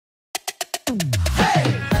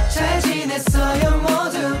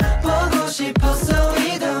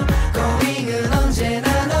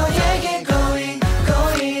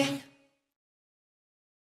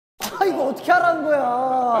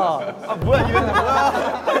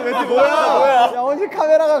멘트 뭐야? 야, 어제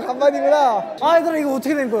카메라가 간만이구나. 아, 얘들아, 이거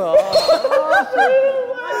어떻게 된 거야?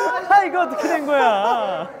 이거 어떻게 된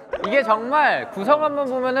거야? 이게 정말 구성함만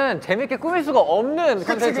보면은 재밌게 꾸밀 수가 없는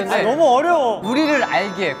컨텐츠인데 너무 어려워. 우리를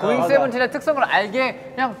알게, 고잉 세븐틴의 특성을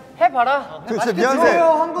알게 그냥 해봐라. 진짜 미안해.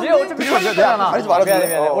 얘 어차피 처음이잖아. 아니지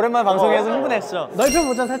말아줄래? 오랜만에 방송에서 흥분했어. 넓혀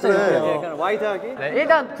보자, 살짝 이렇게. 약간 와이드하게. 네,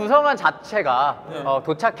 일단 구성원 자체가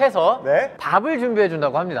도착해서 네? 밥을 준비해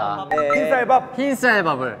준다고 합니다. 흰 쌀밥. 흰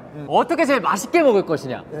쌀밥을 어떻게 제일 맛있게 먹을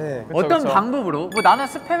것이냐. 어떤 방법으로? 뭐 나는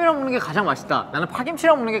스팸이랑 먹는 게 가장 맛있다. 나는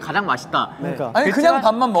파김치랑 먹는 게 가장 맛있다. 그러니까. 아니 그냥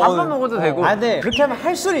밥만 먹어도 되고. 아, 네. 그렇게 하면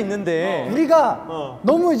할 수는 있는데 우리가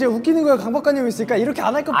너무 이제 웃기는 거에 강박관념이 있으니까 이렇게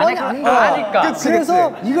안 할 건 뻔히 아는 거야. 아니까.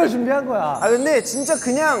 그래서 이걸 준비한 거야. 아 근데 진짜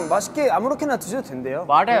그냥 맛있게 아무렇게나 드셔도 된대요.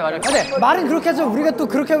 말해. 근데 말은 그렇게 하죠. 우리가 또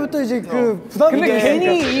그렇게 하면 또 이제 그 부담이 근데 돼.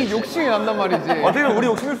 괜히 이 욕심이 난단 말이지. 어떻게 우리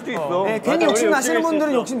욕심일 수도 있어. 네, 괜히 욕심 나시는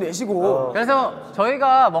분들은 욕심 내시고. 그래서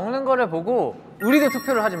저희가 먹는 거를 보고 우리도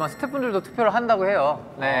투표를 하지만 스태프분들도 투표를 한다고 해요.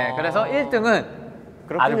 네, 그래서 1등은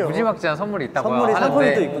아주 무지막지한 선물이 있다고 선물이 하는데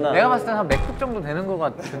상품도 있구나. 내가 봤을 땐 한 맥북 정도 되는 것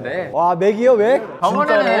같은데. 와, 맥이요, 맥?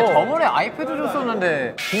 저번에 아이패드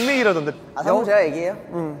줬었는데 빅맥이라던데. 아, 상품 제가 얘기해요?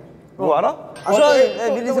 그거 알아? 아, 저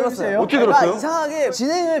미리 들었어요. 어떻게 들었어요? 이상하게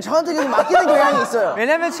진행을 저한테 계속 맡기는 경향이 있어요.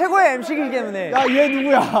 왜냐면 최고의 MC이기 때문에. 야, 얘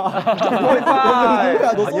누구야?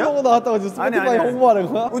 누구야? 너 솔로몬 나왔다고 지금 스포티파이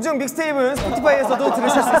홍보하는 거야? 우정 믹스테이프는 스포티파이에서도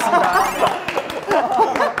들으실 수 있습니다.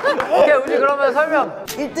 오케이, 우리 그러면 설명.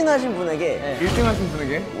 1등 하신 분에게 1등 하신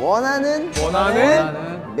분에게 원하는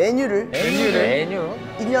메뉴를 메뉴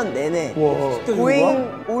 1년 내내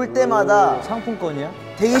고잉 올 때마다 상품권이야?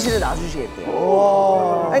 대기실에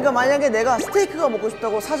놔주시겠대요. 그러니까 만약에 내가 스테이크가 먹고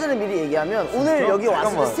싶다고 사전에 미리 얘기하면 오늘 여기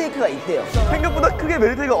왔을 때 스테이크가 있대요. 생각보다 크게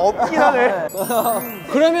메리트가 없긴 하네.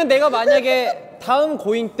 그러면 내가 만약에 다음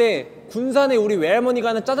고잉 때 군산에 우리 외할머니가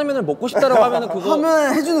하는 짜장면을 먹고 싶다라고 하면 그거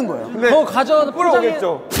하면 해주는 거예요. 그거 가져와서 포장해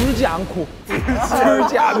오겠죠. 불지 않고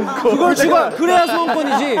그러지 않고. 그걸 주고 그래야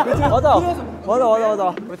소원권이지. 맞아.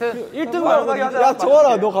 1등 말고 야,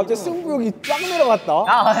 정환아, 너 갑자기 승부욕이 쫙 내려갔다.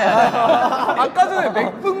 아까 전에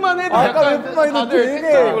맥북만 해도 아까 맥북만 해도 되게.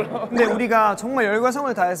 근데 우리가 정말 열과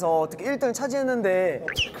성을 다해서 어떻게 1등을 차지했는데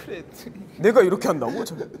내가 이렇게 한다고?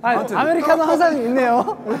 아메리카노 항상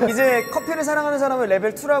있네요. 이제 커피를 사랑하는 사람을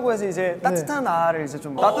레벨 2라고 해서 이제 따뜻한 아를 이제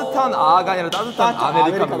좀 따뜻한 아가 아니라 따뜻한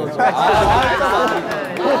아메리카노.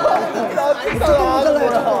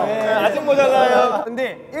 아직 모자라요.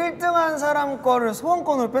 근데 1등한 사람 거를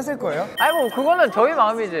소원권으로 뺏을 거예요? 아니 뭐 그거는 저희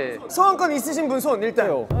마음이지. 소원권 있으신 분 손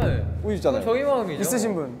일단 우리 있잖아요. 저희 마음이죠.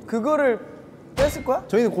 있으신 분 그거를 뺏을 거야?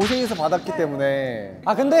 저희는 고생해서 받았기 때문에.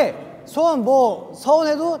 아, 근데 소원 뭐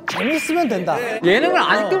서운해도 재밌으면 된다. 예능을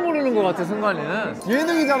아직도 모르는 것 같아, 순간에는.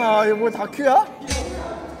 예능이잖아. 이거 뭐 다큐야?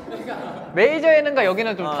 메이저 예능과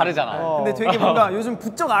여기는 좀 다르잖아. 근데 되게 뭔가 요즘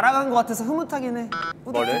부쩍 알아간 것 같아서 흐뭇하긴 해.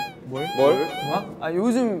 뭘? 아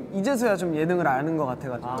요즘 이제서야 좀 예능을 아는 것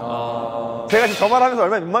같아가지고. 제가 지금 저 말하면서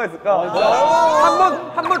얼마나 민망했을까.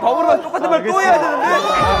 한 번 더 물어봐서 똑같은 말 또 해야 되는데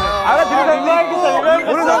알아들은 사람도 있고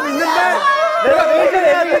모르는 사람도 있는데 내가 메이저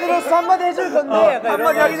예능으로서 한마디 해줄 건데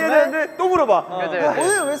한마디 하긴 해야 되는데 또 물어봐.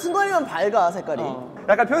 오늘 왜 순간이면 밝아 색깔이?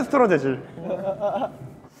 약간 편스토론 재질.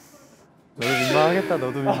 너도 민망하겠다.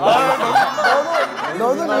 너도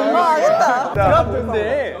민망하겠다.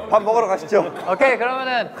 밥 먹으러 가시죠. 오케이,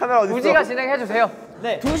 그러면은 카메라 어디 있어? 우지가 진행해 주세요.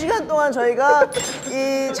 2시간 동안 저희가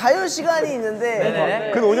이 자유 시간이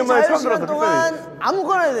있는데 그 5년 만에 자유 처음 시간 들어서 동안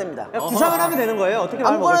아무거나 해도 됩니다. 구상을 하면 되는 거예요? 어떻게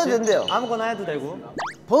말을 아무거나 먹을지? 해도 된대요. 아무거나 해도 되고.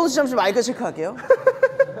 번호 씨 잠시 마이크 체크할게요.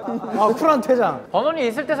 아, 쿨한 퇴장. 번호는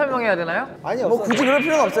있을 때 설명해야 되나요? 아니, 뭐 굳이 그럴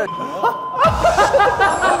필요는 없어요.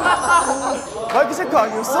 마이크 체크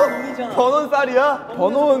아니었어? 번호는 쌀이야?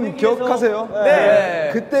 번호는 기억하세요? 네.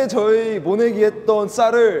 그때 저희 모내기 했던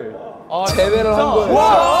쌀을 재배를 한 거예요.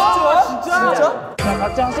 진짜? 자,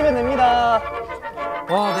 각자 하시면 됩니다.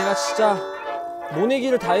 와 내가 진짜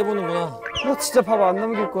모내기를 다 해보는구나. 너 진짜 밥 안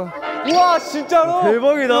남길 거야. 우와 진짜로?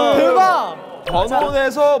 대박이다. 대박.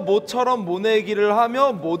 번호에서 모처럼 모내기를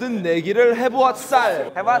하며 모든 내기를 해보아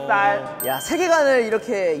쌀. 야 세계관을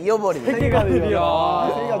이렇게 이어버리네. 세계가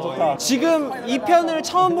좋다. 지금 이 편을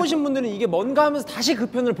처음 보신 분들은 이게 뭔가 하면서 다시 그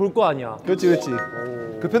편을 볼 거 아니야. 그렇지.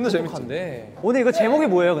 그 편도 재밌지. 근데 오늘 이거 제목이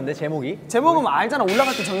뭐예요, 근데 제목이? 제목은 알잖아.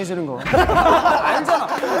 올라갈 때 정해지는 거.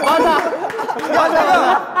 맞아.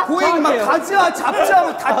 고잉 막 가지와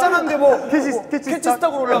잡지하고 다 짜놨는데 뭐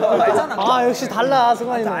캐치스탁으로 올라가 알잖아. 아, 역시 달라,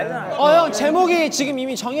 승관이는. 형 제목이 지금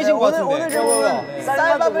이미 정해진 거 같은데. 오늘 제목은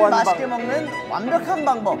쌀밥을 맛있게 먹는 완벽한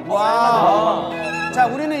방법. 자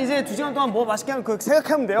우리는 이제 2시간 동안 뭐 맛있게 하면 그거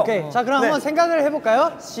생각하면 돼요. 오케이. 자, 그럼 한번 생각을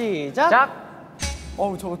해볼까요? 시작. 자,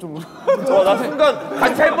 저거 좀. 나 순간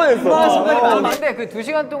같이 할 뻔했어. 근데 그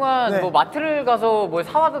 2시간 동안 뭐 마트를 가서 뭘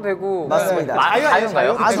사와도 되고. 맞습니다.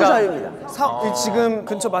 자유인가요? 아주 자유입니다. 지금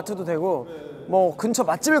근처 마트도 되고 뭐 근처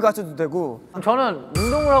맛집을 가셔도 되고. 저는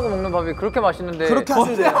운동을 하고 먹는 밥이 그렇게 맛있는데. 그렇게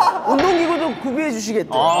하셔도 돼요. 운동기구도 구비해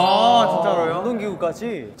주시겠대요. 진짜로요?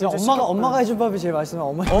 운동기구까지. 엄마가 해준 밥이 제일 맛있으면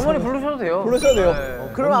어머니 부르셔도 돼요. 불러셔야 돼요.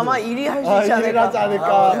 그럼 아마 1위 할 수 있지 일을 하지 않을까.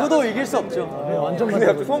 않을까. 누구도 이길 수 없죠. 완전 근데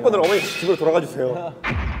갑자기 소원권을 어머니 집으로 돌아가 주세요.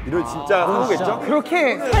 이럴 진짜 한국겠죠?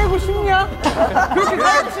 그렇게 살고 싶냐? 그렇게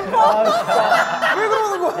살고 싶어? 왜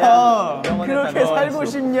그러는 거야? 그렇게 살고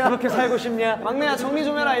싶냐? 그렇게 살고 싶냐? 막내야 정리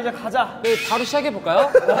좀 해라. 이제 가자. 네, 바로 시작해 볼까요?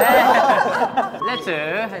 렛츠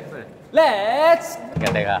하이플. 렛츠.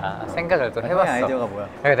 그러니까 내가 생각을 또 해봤어. 아이디어가 뭐야?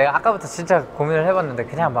 그러니까 내가 아까부터 진짜 고민을 해봤는데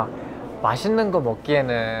그냥 막 맛있는 거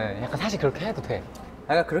먹기에는 약간 사실 그렇게 해도 돼.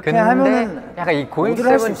 약간 그렇게 근데 하면은 약간 이 고잉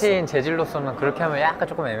세븐틴 재질로서는 그렇게 하면 약간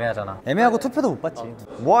조금 애매하잖아. 애매하고 투표도 못 받지.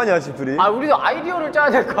 뭐하냐 지금 둘이? 아 우리도 아이디어를 짜야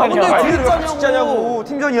될 거 아니야. 근데 둘이 같이 짜냐고.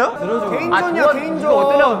 팀전이야? 개인전이야,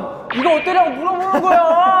 개인전. 이거 어떠냐고 물어보는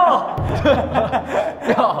거야.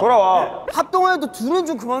 야, 돌아와. 합동해도 둘은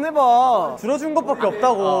좀 그만해봐. 들어준 것밖에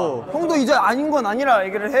없다고. 형도 이제 아닌 건 아니라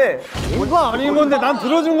얘기를 해. 뭐가 아닌 건데 난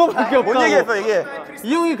들어준 것밖에 없다고. 뭔 얘기했어 이게?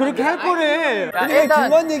 이 형이 그렇게 할 거래. 야, 근데 왜 일단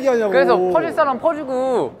둘만 얘기하냐고. 그래서 퍼질 사람 퍼주고.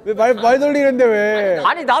 왜 말 돌리는데 왜?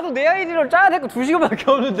 아니 나도 내 아이디어를 짜야 될 거 2시간밖에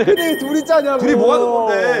없는데. 근데 둘이 짜냐고. 둘이 뭐 하는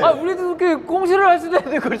건데? 아 우리도 그렇게 꽁시를 할 수도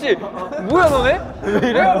있는데 그렇지. 뭐야 너네? 왜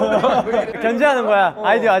이래? 견제하는 거야.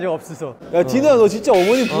 아이디어 아직 없어서. 야 디나 너 진짜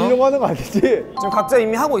어머니 부르려고 하는 거 아니지? 지금 각자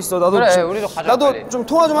이미 하고 있어. 나도 그래, 지금- 우리도 가자, 나도 빨리. 좀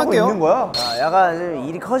통화 좀 할게요. 있는 거야? 약간 좀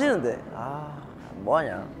일이 커지는데.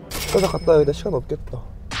 뭐하냐. 그래서 갔다 여기다 시간 없겠다.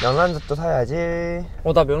 명란젓도 사야지.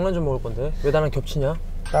 나 명란젓 먹을 건데 왜 나랑 겹치냐?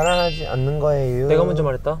 따라하지 않는 거예요. 내가 먼저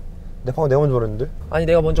말했다. 방금 내가 먼저 말했는데? 아니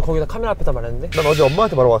내가 먼저 거기다 카메라 앞에다 말했는데. 난 어제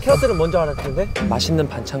엄마한테 말하고 왔어. 캐럿들은 먼저 알았는데 맛있는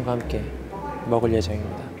반찬과 함께 먹을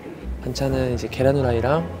예정입니다. 반찬은 이제 계란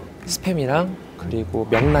후라이랑 스팸이랑 그리고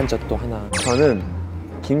명란젓도 하나. 저는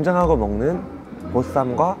김장하고 먹는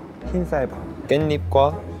보쌈과 흰 쌀밥.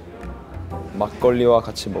 깻잎과 막걸리와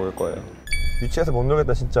같이 먹을 거예요. 유치해서 못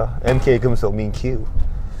놀겠다 진짜. MK 금속 민큐.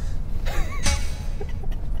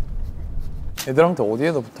 애들한테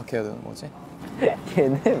어디에다 부탁해야 되는 거지?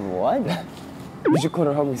 걔네 뭐하냐.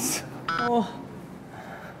 뮤지컬을 하고 있어.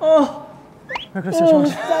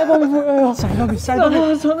 쌀밥이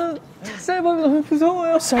너무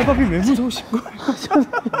무서워요. 쌀밥이 왜 무서우신 거예요?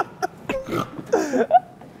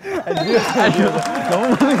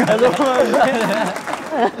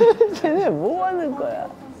 걔네 뭐하는 거야.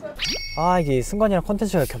 이게 승관이랑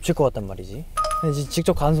컨텐츠가 겹칠 것 같단 말이지. 근데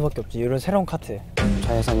직접 가는 수밖에 없지. 이런 새로운 카트에.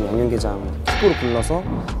 자해산 양념게장 특보로 불러서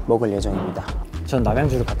먹을 예정입니다. 전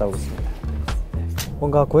남양주를 갔다 오겠습니다.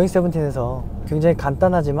 뭔가 고잉 세븐틴에서 굉장히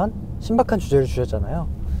간단하지만 신박한 주제를 주셨잖아요.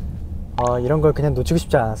 이런 걸 그냥 놓치고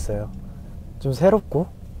싶지 않았어요. 좀 새롭고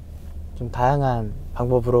좀 다양한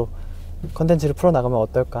방법으로 컨텐츠를 풀어나가면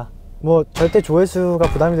어떨까. 뭐 절대 조회수가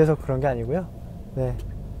부담이 돼서 그런 게 아니고요. 네.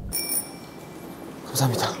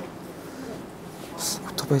 감사합니다.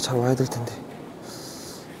 오토바이 잘 와야 될 텐데.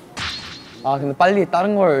 근데 빨리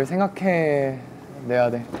다른 걸 생각해 내야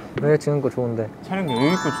돼. 왜 찍는 거 좋은데? 촬영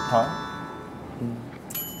여유 있고 좋다.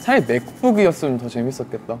 차라리 맥북이었으면 더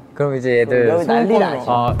재밌었겠다. 그럼 이제 애들 여기 난리 나지.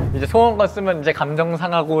 이제 소원권 쓰면 이제 감정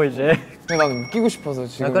상하고 이제. 근데 나는 웃기고 싶어서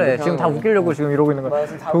지금. 그래 이렇게 지금 다 하는 거야. 웃기려고 지금 이러고 있는 거야.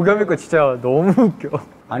 도겸이 거 진짜 너무 웃겨.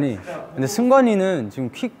 아니 근데 승관이는 지금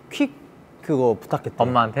퀵 그거 부탁했대.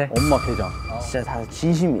 엄마한테? 엄마 계좌. 진짜 다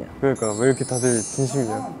진심이야. 그러니까 왜 이렇게 다들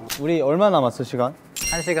진심이야? 우리 얼마 남았어 시간?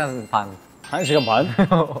 1시간 반. 1시간 반?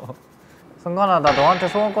 승관아 나 너한테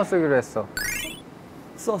소원권 쓰기로 했어.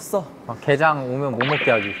 써. 게장 오면 못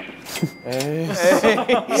먹게 하기.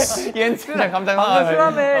 얘는 진짜 감당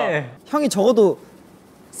방금 형이 적어도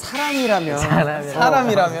사람이라면.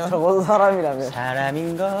 적어도 사람이라면.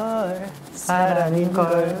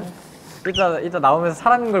 사람인걸. 이따 나오면서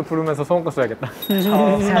사람인걸 부르면서 소원권 써야겠다.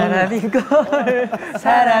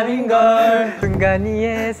 사람인걸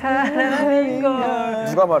승관이의 사람인걸.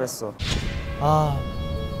 누가 말했어?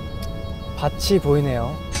 밭이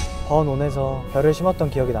보이네요. 먼 온에서 벼를 심었던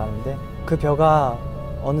기억이 나는데 그 벼가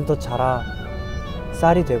어느덧 자라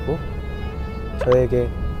쌀이 되고 저에게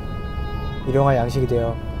일용할 양식이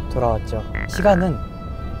되어 돌아왔죠. 시간은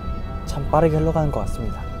참 빠르게 흘러가는 것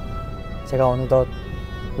같습니다. 제가 어느덧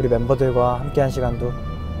우리 멤버들과 함께한 시간도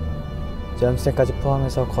이제 연습생까지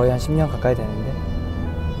포함해서 거의 한 10년 가까이 되는데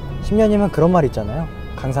 10년이면 그런 말 있잖아요.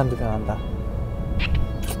 강산도 변한다.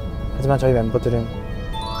 하지만 저희 멤버들은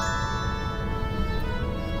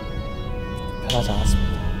변하지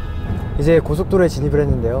않았습니다. 이제 고속도로에 진입을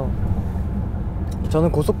했는데요.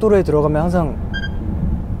 저는 고속도로에 들어가면 항상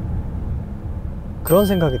그런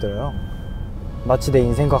생각이 들어요. 마치 내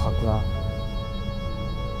인생과 같구나.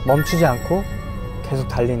 멈추지 않고 계속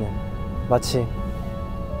달리는, 마치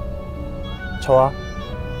저와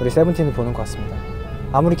우리 세븐틴을 보는 것 같습니다.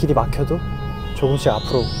 아무리 길이 막혀도 조금씩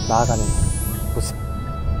앞으로 나아가는 모습.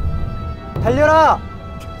 달려라!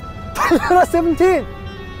 달려라 세븐틴!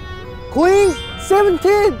 고잉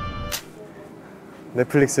세븐틴!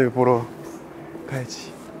 넷플릭스를 보러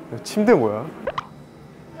가야지. 침대 뭐야?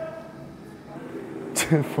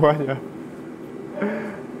 쟤는 뭐하냐?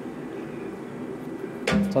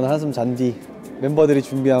 저는 한숨 잔 뒤 멤버들이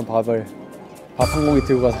준비한 밥을 밥 한 공기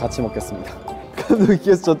들고 가서 같이 먹겠습니다.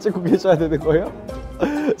 감독님께서 저 찍고 계셔야 되는 거예요?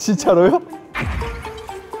 진짜로요?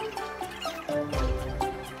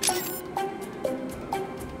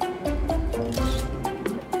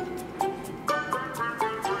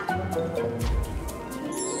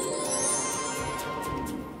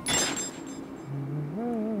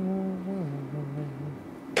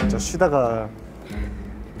 저 쉬다가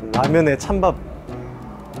라면에 찬밥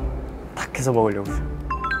탁 해서 먹으려고요.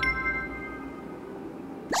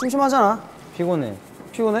 심심하잖아. 피곤해.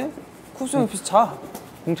 피곤해? 쿱스 형 옆에서 자.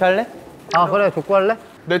 공차할래? 아 그래 족구할래?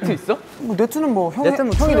 네트 있어? 뭐 네트는 뭐 형이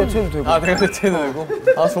네트는 형이 네트 해도 되고. 아 내가 네트 해도 되고?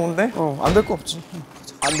 아 좋은데? 안 될 거 없지.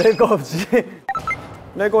 안 될 거 없지.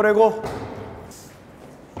 레고.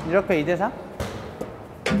 이렇게 2대4?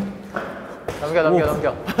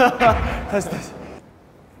 넘겨. 다시.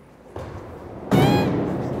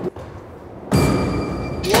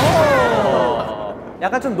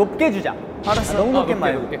 약간 좀 높게 주자. 알았어. 너무 높게 높게,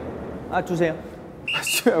 말고. 높게. 아 주세요.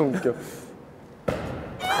 형 웃겨.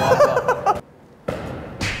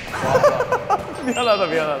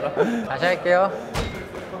 미안하다. 다시 할게요.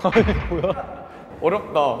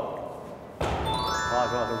 어렵다.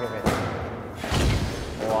 좋아 녹여내.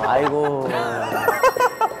 아이고.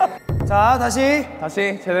 자 다시.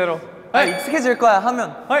 다시 제대로. 익숙해질 거야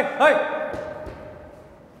하면. 하이.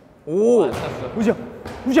 오.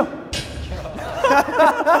 우정.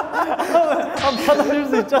 받아줄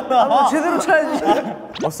수 있잖아. 제대로 쳐야지.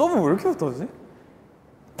 아 서브 왜 이렇게 못하지?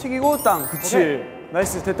 튀기고 땅. 그치.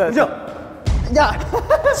 나이스 됐다. 야,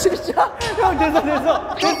 진짜. 형 됐어.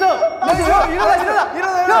 형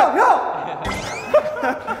일어나.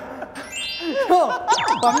 형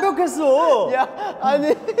완벽했어. 야, 아니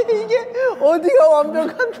이게 어디가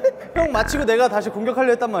완벽한데? 형 마치고 내가 다시 공격하려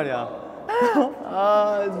했단 말이야.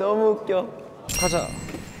 아 너무 웃겨. 가자.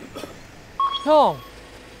 형,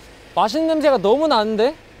 맛있는 냄새가 너무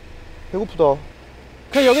나는데? 배고프다.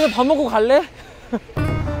 그냥 여기서 밥 먹고 갈래?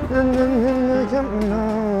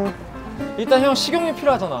 일단 형 식용유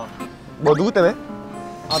필요하잖아. 뭐 누구 때문에?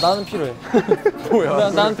 아 나는 필요해.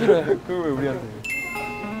 뭐야? 나는 필요해. 그걸 왜 우리한테?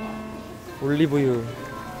 올리브유.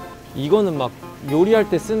 이거는 막 요리할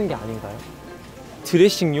때 쓰는 게 아닌가요?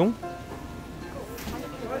 드레싱용?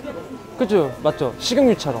 그죠? 맞죠?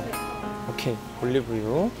 식용유처럼. 오케이,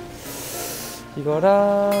 올리브유.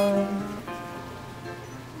 이거랑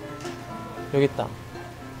여기 있다.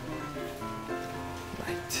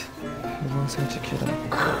 라이트. 무항생채 계란.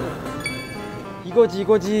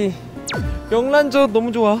 이거지. 명란젓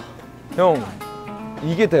너무 좋아. 형,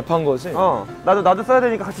 이게 대파인 거지? 나도 써야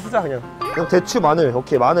되니까 같이 쓰자 그냥. 그럼 대추 마늘,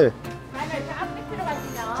 오케이 마늘.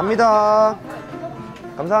 갑니다.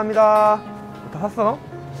 감사합니다. 다 샀어?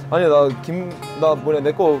 아니 나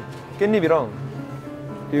내 거 깻잎이랑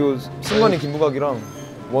그리고 승관이 김부각이랑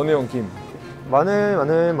원혜영 김. 마늘.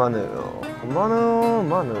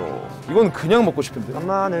 이건 그냥 먹고 싶은데.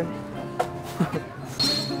 마늘.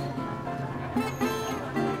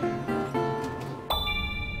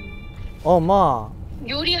 엄마.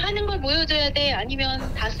 요리하는 걸 보여줘야 돼? 아니면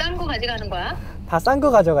다 싼 거 가져가는 거야? 다 싼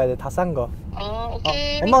거 가져가야 돼. 다 싼 거.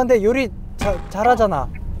 오케이. 엄마 근데 요리 잘하잖아.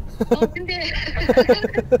 근데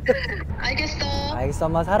알겠어. 알겠어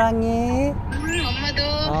엄마 사랑해. 엄마도.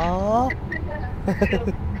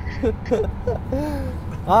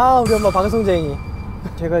 아 우리 엄마 방송쟁이.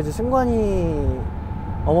 제가 이제 승관이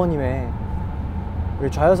어머님의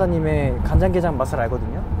우리 좌여사님의 간장게장 맛을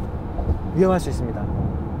알거든요. 위험할 수 있습니다.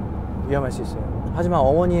 위험할 수 있어요. 하지만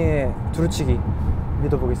어머니의 두루치기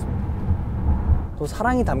믿어보겠습니다. 또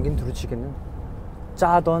사랑이 담긴 두루치기는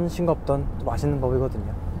짜던 싱겁던 또 맛있는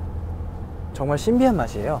법이거든요. 정말 신비한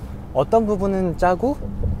맛이에요. 어떤 부분은 짜고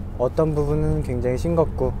어떤 부분은 굉장히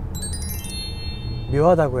싱겁고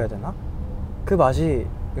묘하다고 해야 되나? 그 맛이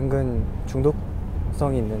은근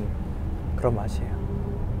중독성이 있는 그런 맛이에요.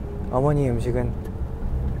 어머니 음식은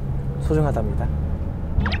소중하답니다.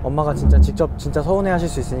 엄마가 진짜 서운해 하실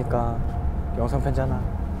수 있으니까 영상 편지 하나.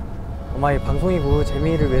 엄마 이 방송이고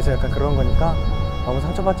재미를 위해서 약간 그런 거니까 너무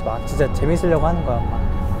상처받지 마. 진짜 재밌으려고 하는 거야 엄마.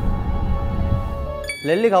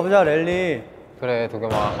 랠리 가보자 랠리. 그래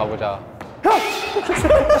도겸아 가보자.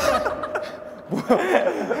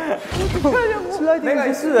 내가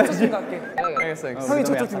있어야지. 알겠어 알겠어. 형이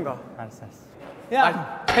저쪽 팀 가. 알았어.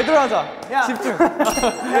 야, 제대로 하자. 야, 집중.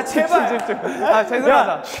 야, 제발. 집중. 아, 제대로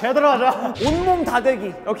하자. 제대로 하자. 온몸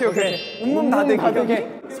다대기. 오케이. 온몸 다대기.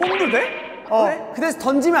 손도 돼? 그 대신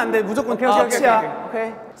던지면 안 돼. 무조건 터치야.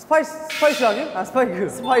 오케이. 스파이스 아니? 아,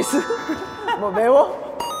 스파이스. 뭐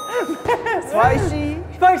매워?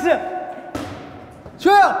 스파이스.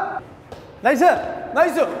 좋아요. 나이스.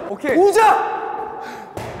 오케이. 오자.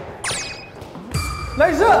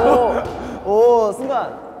 나이스. 오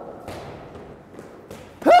순간.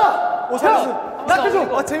 오 잘했어. 나한테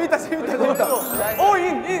줘. 아 재밌다. 오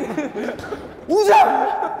인.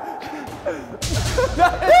 우자.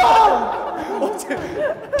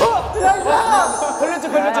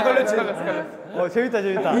 걸렸지.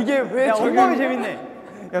 재밌다. 이게 왜 야, 저기 엉망이 재밌네.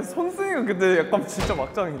 야 손승이가 근데 약간 진짜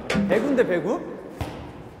막장이다. 배구인데 배구?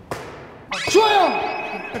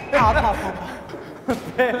 아파.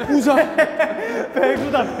 우자.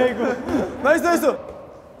 배구다. 나이스.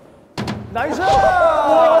 나이스.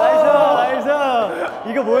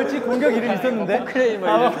 이거 뭐였지? 공격 이름 있었는데? 포크레인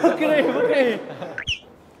포크레인.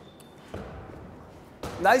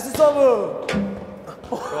 나이스 서브.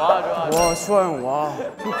 와 슈아 형 와.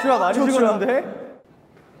 슈아 많이 죽었는데?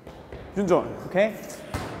 윤정. 오케이.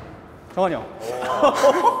 정환이 형.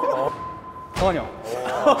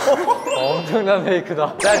 엄청난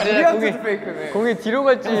페이크다. 나 진짜 공이 뒤로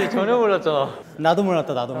갈지 전혀 몰랐잖아. 나도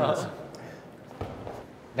몰랐어.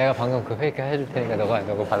 내가 방금 그 페이크 해줄 테니까 너가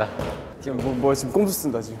받아. 지금 뭐 지금 꼼수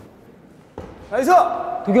쓴다 지금. 나이스.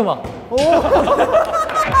 도겸아.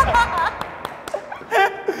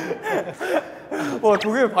 와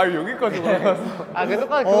도겸이 발 여기까지 올라갔어. 아 그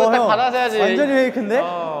똑같이 그거 딱 받아서 해야지. 완전히 페이크인데?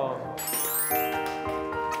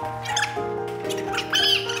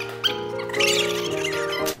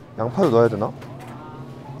 양파도 넣어야 되나?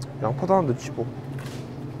 양파도 하나 넣지 뭐.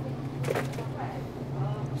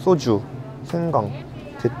 소주, 생강,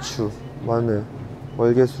 대추, 마늘,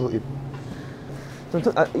 월계수 잎.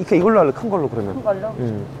 이걸로 할래? 큰 걸로 그러면. 큰 걸로?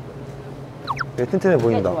 응. 네, 튼튼해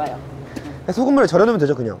보인다. 좋아요. 소금물에 절여놓으면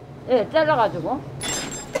되죠 그냥? 네, 잘라가지고.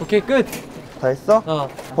 오케이 끝. 다 했어?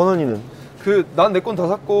 번원이는? 난 내 건 다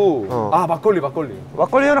샀고. 아 막걸리.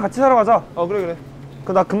 막걸리랑 같이 사러 가자. 그래.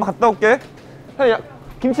 그럼 나 금방 갔다 올게.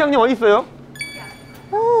 김치 양념 어디 있어요?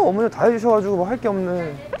 어머니 다 해주셔가지고 뭐 할 게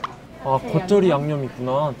없네. 아 겉절이 양념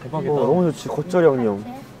있구나. 대박이다. 너무 좋지. 겉절이 양념.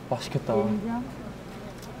 맛있겠다.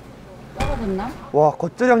 떨어졌나? 와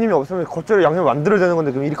겉절이 양념이 없으면 겉절이 양념 만들어야 되는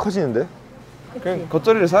건데 그럼 일이 커지는데? 그냥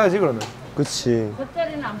겉절이를 사야지 그러면. 그치.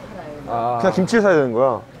 겉절이는 안 팔아요. 그냥 김치를 사야 되는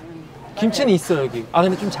거야. 김치는 있어 여기. 아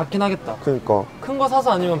근데 좀 작긴 하겠다. 그러니까. 큰 거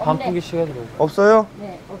사서 아니면 반 포기씩 해드려. 없어요?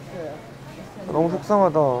 네, 없어요. 너무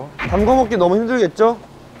속상하다. 담궈 먹기 너무 힘들겠죠?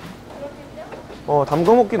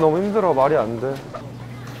 담궈 먹기 너무 힘들어. 말이 안 돼.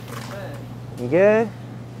 이게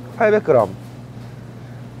 800g.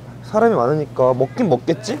 사람이 많으니까 먹긴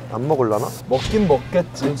먹겠지? 안 먹을라나? 먹긴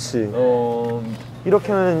먹겠지. 그렇지.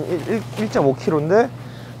 이렇게 하면 1.5kg인데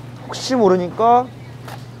혹시 모르니까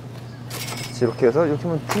그렇지, 이렇게 해서 이렇게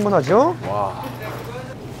하면 충분하죠? 와.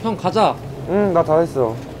 형 가자. 응, 나 다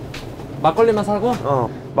했어. 막걸리만 사고?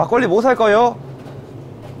 막걸리 뭐 살 거예요?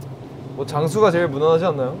 뭐 장수가 제일 무난하지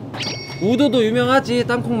않나요? 우도도 유명하지.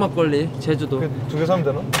 땅콩 막걸리. 제주도. 2개 사면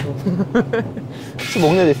되나? 혹시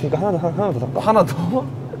먹는 애 있으니까 하나 더 살까? 하나 더?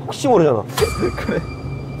 혹시 모르잖아. 그래.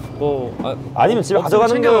 뭐 아니면 집에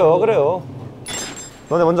가져가는 거예요. 그래요.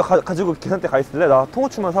 너네 먼저 가지고 계산대 가 있을래? 나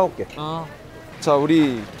통후추만 사올게. 자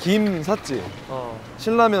우리 김 샀지?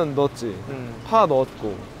 신라면 넣었지? 파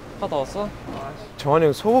넣었고. 파 넣었어? 정한이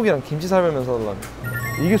형 소고기랑 김치 삶으면서 하려면.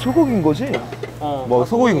 이게 소고기인 거지? 뭐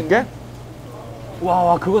소고기 굽게?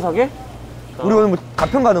 와 그거 사게? 우리 오늘 뭐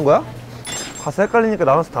가평 가는 거야? 가서 헷갈리니까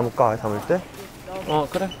나눠서 담을까? 담을 때?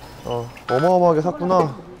 그래. 어마어마하게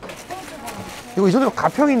샀구나. 이거 이 정도면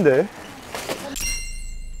가평인데.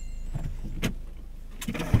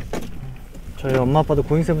 저희 엄마 아빠도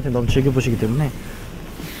고잉 세븐틴 너무 즐겨보시기 때문에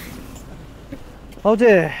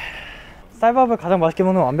어제 쌀밥을 가장 맛있게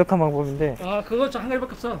먹는 완벽한 방법인데 그거 한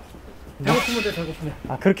가지밖에 없어. 배고프면 돼.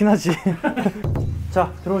 배고프면. 그렇긴 하지.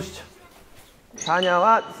 자 들어오시죠.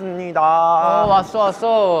 다녀왔습니다.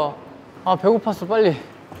 왔어. 아 배고팠어 빨리.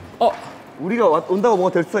 우리가 온다고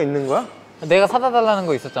뭐가 될 수가 있는 거야? 내가 사다 달라는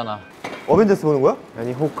거 있었잖아. 어벤져스 보는 거야?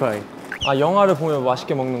 아니 호크아이. 영화를 보면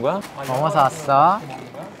맛있게 먹는 거야? 뭐 사왔어?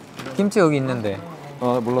 김치 여기 있는데.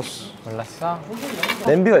 몰랐어. 몰랐어?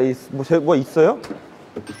 냄비가 뭐 있어요?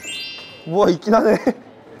 뭐가 있긴 하네.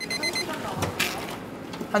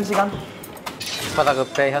 1시간? 바다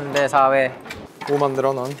급해 현대 사회. 뭐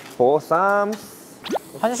만들어 넌? 보쌈.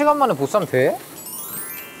 1시간 만에 보쌈 돼?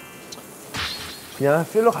 그냥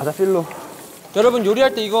필로 가자 필로. 여러분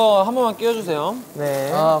요리할 때 이거 한 번만 끼워주세요.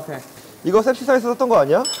 네. 아 오케이. 이거 셉시사에서 썼던 거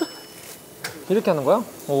아니야? 이렇게 하는 거야?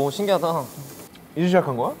 오 신기하다. 이제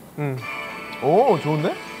시작한 거야? 응. 오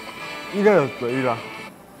좋은데? 1화였어 1화.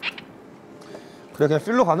 그래 그냥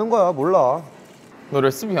필로 가는 거야. 몰라. 너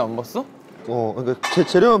레시피 안 봤어? 그러니까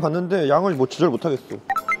재료만 봤는데 양을 뭐 조절 못 하겠어.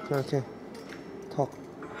 그냥 이렇게 턱.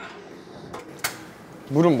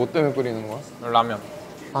 물은 뭐 때문에 끓이는 거야? 라면.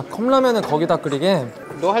 아 컵라면은 거기다 끓이게?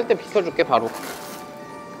 너 할 때 비켜줄게 바로.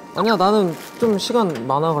 아니야 나는 좀 시간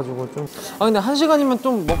많아가지고 좀. 아 근데 1시간이면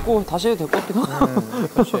좀 먹고 다시 해도 될 것 같기도 하고.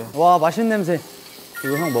 그렇지. 와 맛있는 냄새.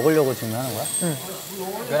 이거 형 먹으려고 지금 하는 거야? 응.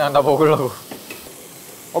 그냥 나 먹으려고.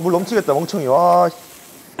 물 넘치겠다 멍청이. 와.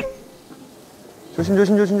 조심.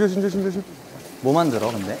 뭐 만들어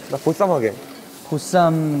근데? 나 보쌈하게.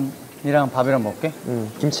 보쌈이랑 밥이랑 먹게?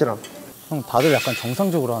 응. 김치랑. 형 다들 약간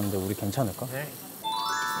정상적으로 하는데 우리 괜찮을까? 네.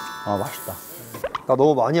 아 맛있다. 나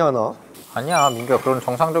너무 많이 하나? 아니야 민규야 그런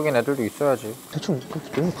정상적인 애들도 있어야지. 대충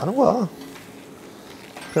그냥 가는 거야.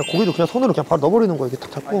 그냥 고기도 그냥 손으로 그냥 바로 넣어버리는 거야. 이게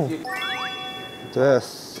탁 잡고.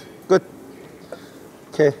 됐어. 끝.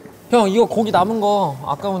 오케이. 형 이거 고기 남은 거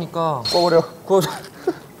아까우니까 꺼버려.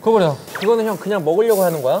 구워버려. 그거는 형 그냥 먹으려고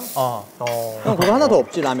하는 거야? 형 그거 하나 더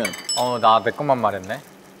없지 라면. 나 내 것만 말했네.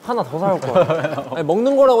 하나 더 사올 거야. 아니,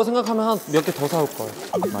 먹는 거라고 생각하면 한 몇 개 더 사올 거야.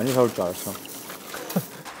 많이 사올 줄 알았어.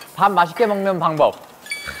 밥 맛있게 먹는 방법.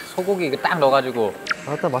 소고기 이거 딱 넣어가지고.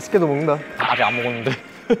 아따 맛있게도 먹는다. 아직 안 먹었는데.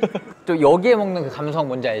 또 여기에 먹는 그 감성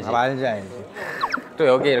뭔지 알지? 알지. 또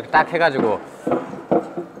여기에 이렇게 딱 해가지고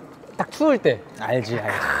딱 추울 때. 알지.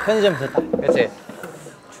 편의점에서 딱. 그렇지.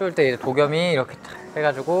 추울 때 이제 도겸이 이렇게 딱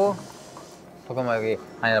해가지고 도겸아 여기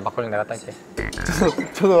아니다 막걸리 내가 딸게.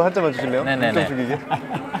 저도 한 잔만 주실래요? 네네네. 좀 죽이게.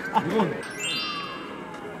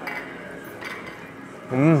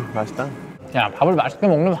 맛있다. 야 밥을 맛있게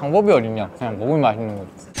먹는 방법이 어딨냐. 그냥 먹으면 맛있는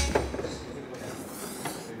거지.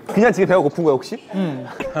 그냥 지금 배가 고픈 거야 혹시?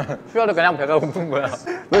 쉬어도 그냥 배가 고픈 거야.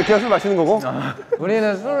 왜 그냥 술 마시는 거고?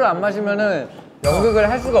 우리는 술을 안 마시면은 연극을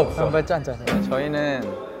할 수가 없어. 짠.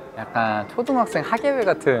 저희는 약간 초등학생 학예회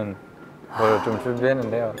같은 걸 좀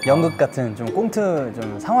준비했는데요. 연극 같은 좀 꽁트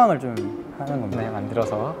좀 상황을 좀 하는 겁니다. 네,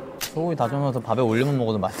 만들어서. 소고기 다져놓아서 밥에 올려만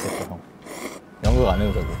먹어도 맛있겠다 형. 연극 안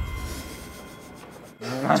해도 되고.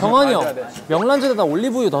 정한이 형 명란젓에다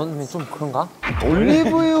올리브유 넣으면 좀 그런가?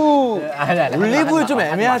 올리브유. 아니. 올리브유 좀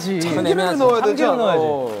애매하지. 참기름 넣어야 되지 참기름 않아?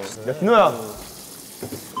 넣어야지. 야 디노야.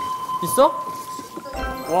 있어?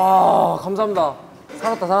 와 감사합니다.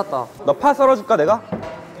 살았다. 너 파 썰어줄까 내가?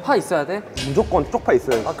 파 있어야 돼? 무조건 쪽파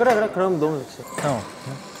있어야지. 아 그래 그럼 너무 좋지. 형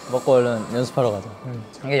먹고 얼른 연습하러 가자.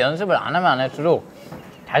 이게 연습을 안 하면 안 할수록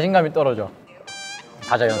자신감이 떨어져.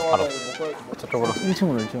 가자 연습하러. 저쪽으로.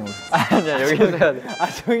 1층으로. 아니야 여기서 해야 돼.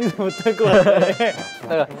 저기서 못할 것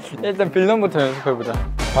같아. 일단 빌런부터 연습해보자.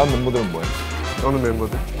 다음 멤버들은 뭐야? 어느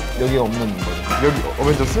멤버들? 여기 없는 멤버들. 여기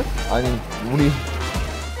어벤져스? 아니 우리.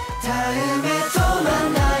 다음에 또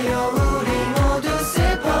만나요. 우리 모두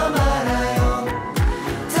슬퍼 말아요.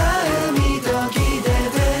 다음이 더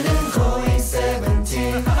기대되는 고잉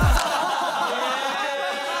세븐틴.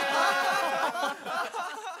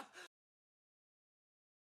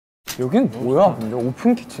 여긴 뭐야? 근데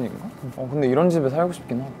오픈 키친인가? 근데 이런 집에 살고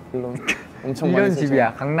싶긴 해. 물론 엄청 많이 이런 쓰지.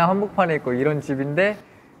 집이야. 강남 한복판에 있고 이런 집인데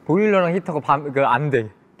보일러랑 히터가 안 돼.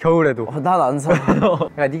 겨울에도. 난 안 사.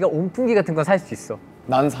 그러니까 네가 온풍기 같은 건 살 수 있어.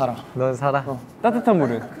 난 살아. 넌 살아. 따뜻한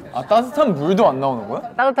물은? 따뜻한 물도 안 나오는 거야?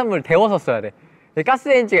 따뜻한 물 데워서 써야 돼.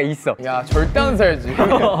 가스레인지가 있어. 야 절대 안 살지.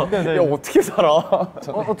 야 어떻게 살아?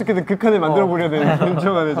 어떻게든 극한을 만들어 보려야 되는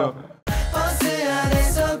현정 안에 저.